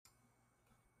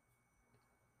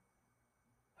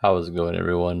How is it going,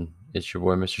 everyone? It's your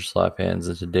boy, Mr. Slaphands,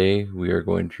 and today we are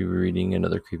going to be reading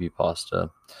another creepypasta.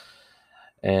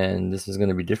 And this is going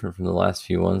to be different from the last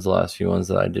few ones. The last few ones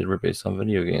that I did were based on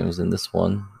video games, and this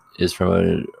one is from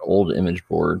an old image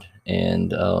board.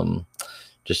 And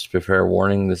just to prepare a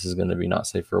warning, this is going to be not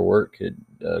safe for work. It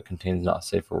contains not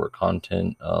safe for work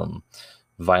content,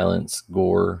 violence,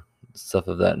 gore, stuff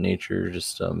of that nature.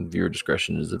 Just viewer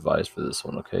discretion is advised for this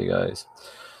one, okay, guys?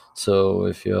 So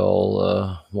if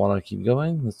y'all want to keep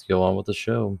going, let's go on with the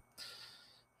show.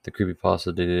 The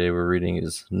creepypasta today we're reading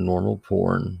is Normal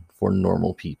Porn for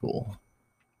Normal People.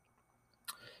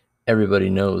 Everybody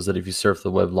knows that if you surf the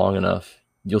web long enough,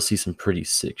 you'll see some pretty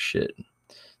sick shit.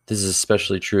 This is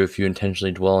especially true if you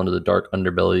intentionally dwell into the dark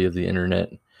underbelly of the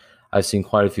internet. I've seen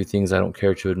quite a few things I don't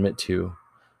care to admit to,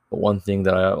 but one thing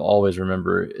that I always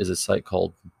remember is a site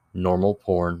called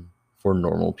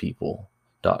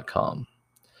normalpornfornormalpeople.com.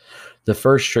 The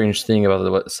first strange thing about the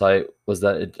website was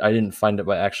that I didn't find it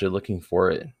by actually looking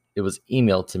for it. It was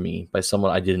emailed to me by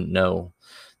someone I didn't know.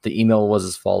 The email was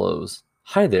as follows: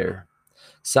 "Hi there.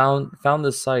 Found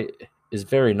this site is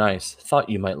very nice. Thought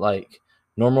you might like.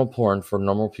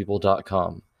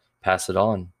 Normalpornfornormalpeople.com. Pass it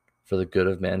on for the good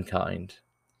of mankind."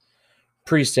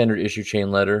 Pretty standard issue chain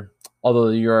letter,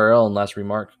 although the URL and last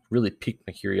remark really piqued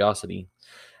my curiosity.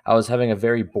 I was having a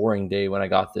very boring day when I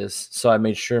got this, so I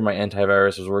made sure my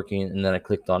antivirus was working and then I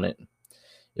clicked on it.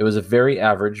 It was a very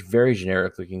average, very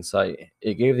generic looking site.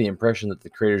 It gave the impression that the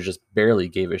creators just barely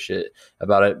gave a shit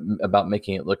about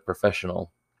making it look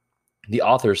professional. The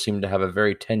authors seemed to have a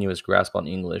very tenuous grasp on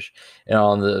English, and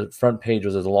on the front page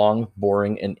was a long,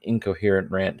 boring, and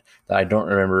incoherent rant that I don't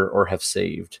remember or have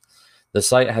saved. The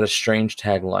site had a strange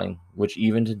tagline, which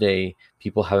even today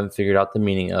people haven't figured out the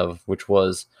meaning of, which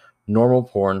was Normal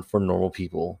Porn for Normal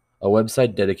People, a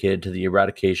website dedicated to the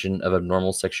eradication of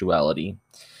abnormal sexuality.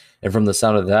 And from the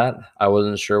sound of that, I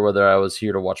wasn't sure whether I was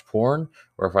here to watch porn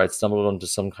or if I'd stumbled onto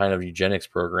some kind of eugenics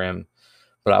program.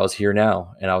 But I was here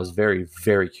now, and I was very,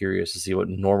 very curious to see what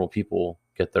normal people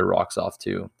get their rocks off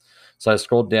to. So I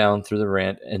scrolled down through the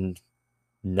rant and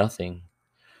nothing.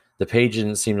 The page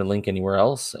didn't seem to link anywhere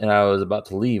else, and I was about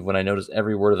to leave when I noticed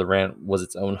every word of the rant was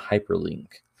its own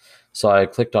hyperlink. So I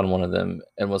clicked on one of them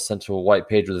and was sent to a white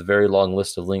page with a very long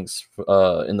list of links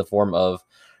in the form of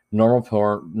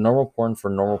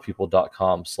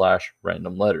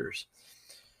normalpornfornormalpeople.com/random letters.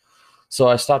 So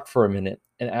I stopped for a minute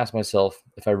and asked myself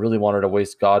if I really wanted to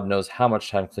waste God knows how much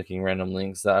time clicking random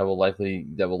links that will likely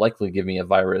give me a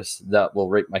virus that will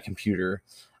rape my computer.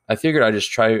 I figured I'd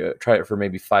just try it for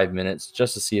maybe 5 minutes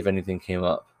just to see if anything came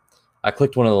up. I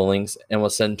clicked one of the links and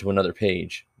was sent to another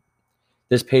page.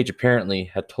 This page apparently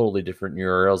had totally different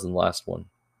URLs than the last one.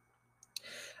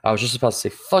 I was just about to say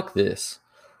fuck this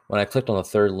when I clicked on the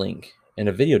third link and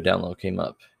a video download came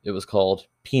up. It was called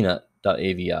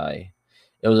peanut.avi.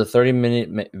 It was a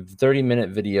 30-minute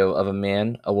video of a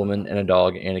man, a woman, and a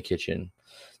dog in a kitchen.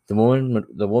 The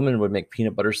woman would make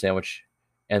peanut butter sandwich,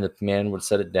 and the man would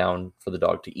set it down for the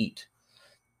dog to eat.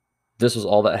 This was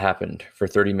all that happened for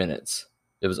 30 minutes.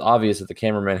 It was obvious that the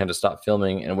cameraman had to stop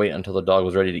filming and wait until the dog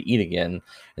was ready to eat again,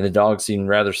 and the dog seemed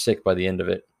rather sick by the end of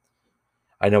it.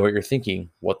 I know what you're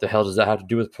thinking. What the hell does that have to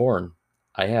do with porn?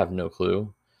 I have no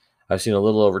clue. I've seen a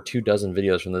little over 24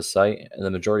 videos from this site, and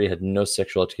the majority had no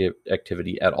sexual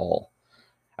activity at all.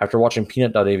 After watching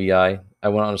Peanut.avi, I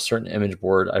went on a certain image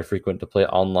board I frequent to play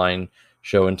online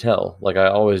show and tell, like I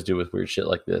always do with weird shit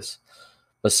like this.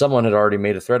 But someone had already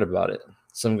made a thread about it.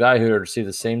 Some guy who had received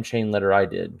the same chain letter I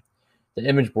did. The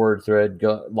image board thread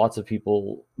got lots of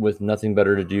people with nothing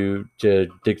better to do to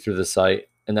dig through the site,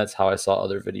 and that's how I saw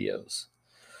other videos.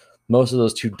 Most of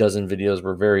those 24 videos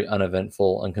were very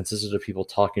uneventful and consisted of people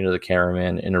talking to the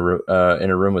cameraman in a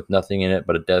room with nothing in it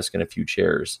but a desk and a few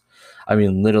chairs. I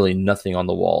mean, literally nothing on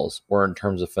the walls or in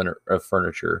terms of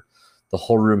furniture. The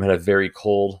whole room had a very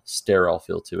cold, sterile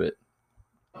feel to it.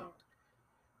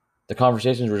 The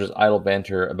conversations were just idle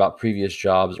banter about previous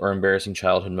jobs or embarrassing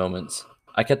childhood moments.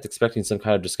 I kept expecting some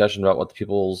kind of discussion about what the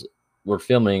people were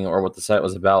filming or what the site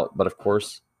was about, but of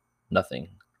course, nothing.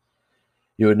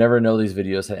 You would never know these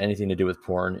videos had anything to do with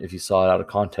porn if you saw it out of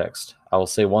context. I will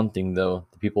say one thing though,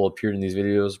 the people who appeared in these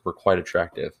videos were quite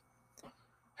attractive.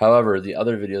 However, the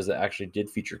other videos that actually did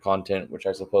feature content, which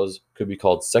I suppose could be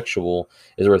called sexual,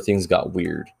 is where things got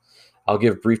weird. I'll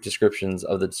give brief descriptions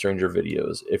of the stranger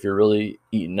videos. If you're really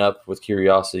eaten up with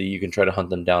curiosity, you can try to hunt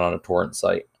them down on a torrent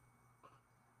site.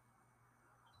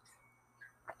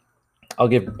 I'll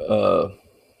give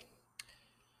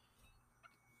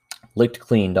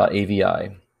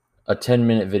lickedclean.avi. A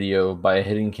 10-minute video by a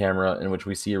hidden camera in which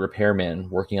we see a repairman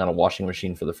working on a washing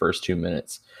machine for the first 2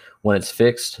 minutes. When it's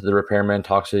fixed, the repairman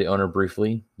talks to the owner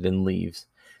briefly, then leaves.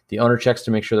 The owner checks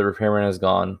to make sure the repairman is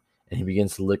gone, and he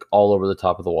begins to lick all over the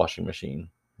top of the washing machine.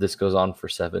 This goes on for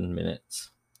 7 minutes.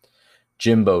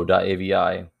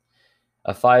 Jimbo.avi,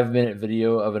 a 5-minute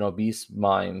video of an obese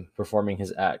mime performing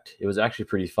his act. It was actually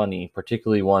pretty funny,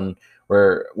 particularly one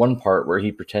part where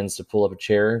he pretends to pull up a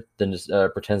chair, then just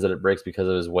pretends that it breaks because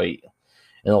of his weight.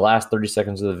 In the last 30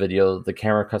 seconds of the video, the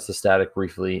camera cuts to static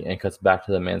briefly and cuts back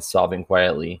to the man sobbing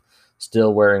quietly,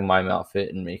 still wearing mime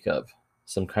outfit and makeup.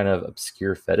 Some kind of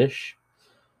obscure fetish?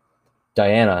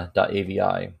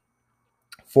 Diana.avi,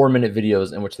 4-minute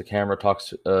videos in which the cameraman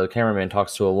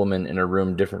talks to a woman in a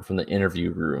room different from the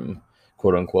interview room,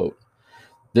 quote unquote.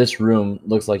 This room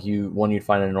looks like one you'd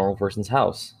find in a normal person's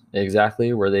house.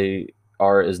 Exactly where they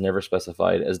are is never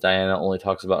specified, as Diana only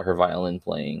talks about her violin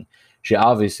playing. She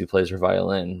obviously plays her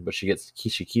violin, but she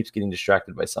keeps getting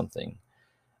distracted by something.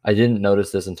 I didn't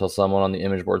notice this until someone on the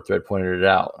image board thread pointed it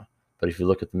out, but if you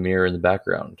look at the mirror in the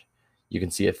background, you can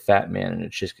see a fat man in a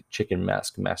chicken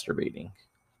mask masturbating.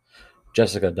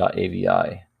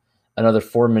 Jessica.avi, another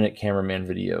 4-minute cameraman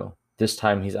video. This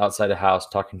time he's outside a house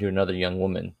talking to another young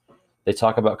woman. They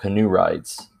talk about canoe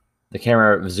rides. The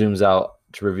camera zooms out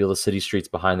to reveal the city streets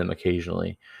behind them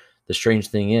occasionally. The strange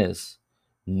thing is,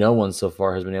 no one so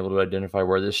far has been able to identify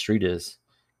where this street is.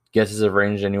 Guesses have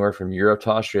ranged anywhere from Europe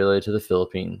to Australia to the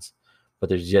Philippines, but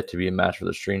there's yet to be a match for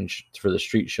the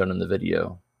street shown in the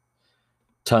video.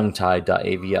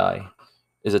 Tonguetied.avi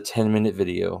is a 10-minute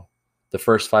video. The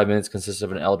first 5 minutes consists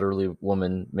of an elderly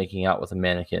woman making out with a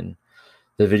mannequin.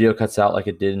 The video cuts out like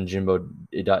it did in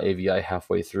Jimbo.avi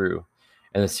halfway through,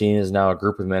 and the scene is now a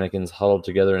group of mannequins huddled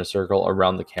together in a circle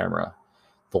around the camera.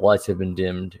 The lights have been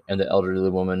dimmed, and the elderly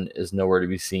woman is nowhere to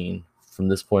be seen. From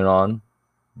this point on,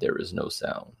 there is no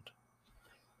sound.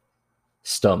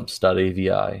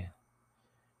 Stumps.avi,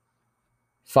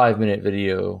 5-minute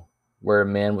video where a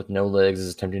man with no legs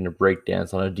is attempting to break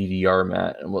dance on a DDR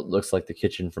mat in what looks like the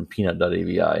kitchen from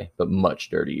Peanut.avi, but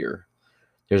much dirtier.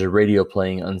 There's a radio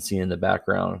playing unseen in the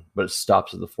background, but it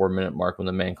stops at the 4-minute mark when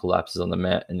the man collapses on the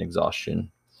mat in exhaustion.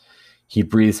 He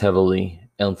breathes heavily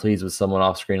and pleads with someone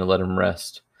off-screen to let him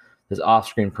rest. This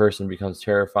off-screen person becomes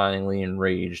terrifyingly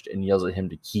enraged and yells at him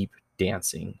to keep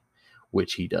dancing,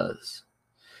 which he does.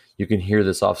 You can hear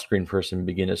this off-screen person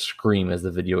begin to scream as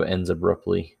the video ends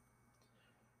abruptly.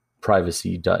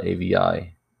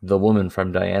 Privacy.avi, the woman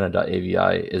from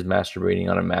Diana.avi is masturbating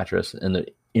on a mattress in the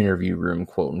interview room,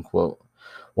 quote unquote,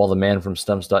 while the man from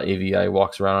Stumps.avi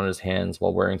walks around on his hands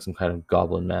while wearing some kind of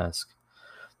goblin mask.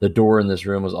 The door in this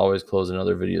room was always closed in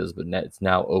other videos, but it's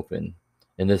now open.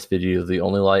 In this video, the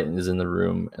only light is in the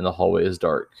room and the hallway is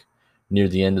dark. Near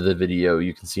the end of the video,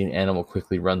 you can see an animal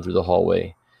quickly run through the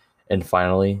hallway. And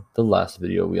finally, the last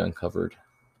video we uncovered.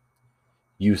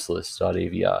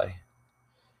 Useless.avi.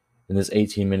 In this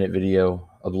 18-minute video,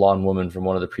 a blonde woman from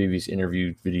one of the previous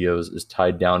interview videos is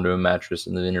tied down to a mattress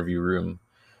in the interview room.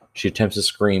 She attempts to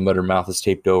scream, but her mouth is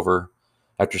taped over.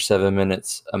 After 7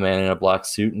 minutes, a man in a black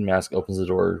suit and mask opens the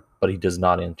door, but he does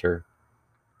not enter.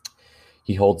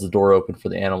 He holds the door open for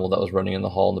the animal that was running in the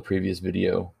hall in the previous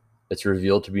video. It's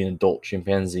revealed to be an adult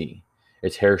chimpanzee,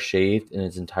 its hair shaved and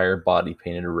its entire body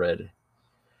painted red.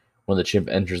 When the chimp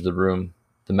enters the room,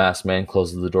 the masked man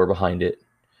closes the door behind it.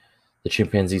 The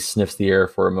chimpanzee sniffs the air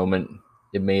for a moment.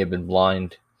 It may have been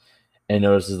blind, and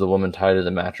notices the woman tied to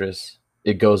the mattress.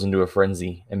 It goes into a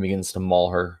frenzy and begins to maul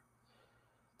her.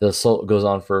 The assault goes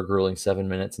on for a grueling 7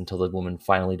 minutes until the woman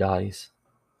finally dies.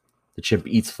 The chimp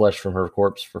eats flesh from her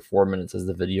corpse for 4 minutes as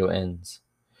the video ends.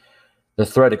 The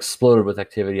thread exploded with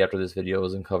activity after this video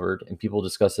was uncovered, and people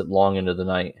discussed it long into the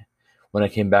night. When I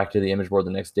came back to the image board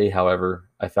the next day, however,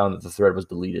 I found that the thread was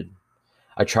deleted.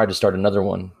 I tried to start another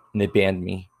one, and they banned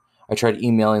me. I tried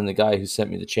emailing the guy who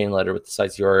sent me the chain letter with the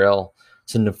site's URL,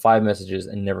 sent him 5 messages,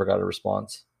 and never got a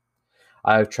response.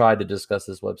 I have tried to discuss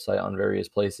this website on various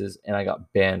places, and I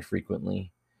got banned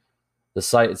frequently. The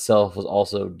site itself was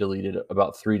also deleted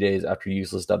about 3 days after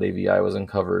useless.avi was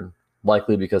uncovered,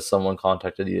 likely because someone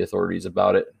contacted the authorities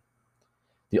about it.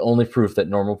 The only proof that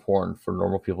normal porn for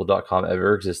normalpeople.com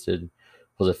ever existed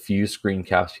was a few screen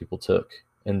caps people took,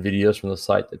 and videos from the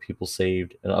site that people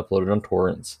saved and uploaded on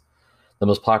torrents, the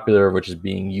most popular of which is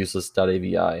being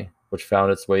useless.avi, which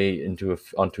found its way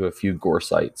onto a few gore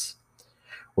sites.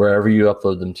 Wherever you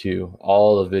upload them to,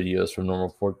 all the videos from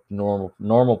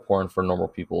normal porn for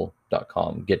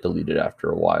normalpeople.com get deleted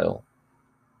after a while.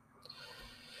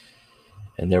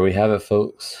 And there we have it,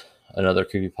 folks. Another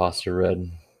creepypasta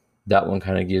read. That one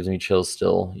kind of gives me chills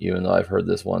still, even though I've heard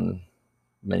this one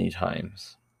many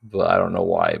times. but I don't know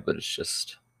why, but it's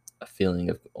just a feeling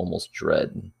of almost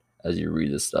dread as you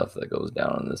read the stuff that goes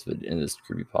down in this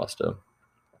creepypasta.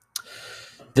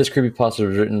 This creepypasta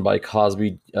was written by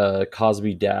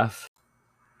Cosbydaf.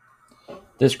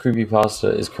 This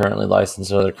creepypasta is currently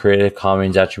licensed under the Creative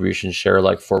Commons Attribution Share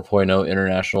Alike 4.0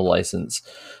 International License.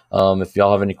 If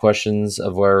y'all have any questions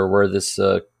of where this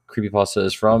creepypasta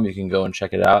is from, you can go and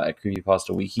check it out at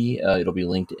Creepypasta Wiki. It'll be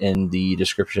linked in the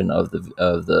description of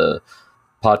the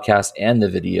podcast and the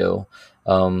video.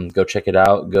 Go check it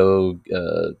out. Go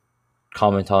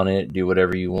comment on it. Do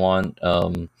whatever you want.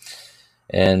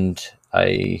 And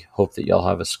I hope that y'all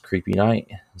have a creepy night.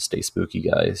 Stay spooky,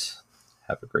 guys.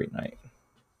 Have a great night.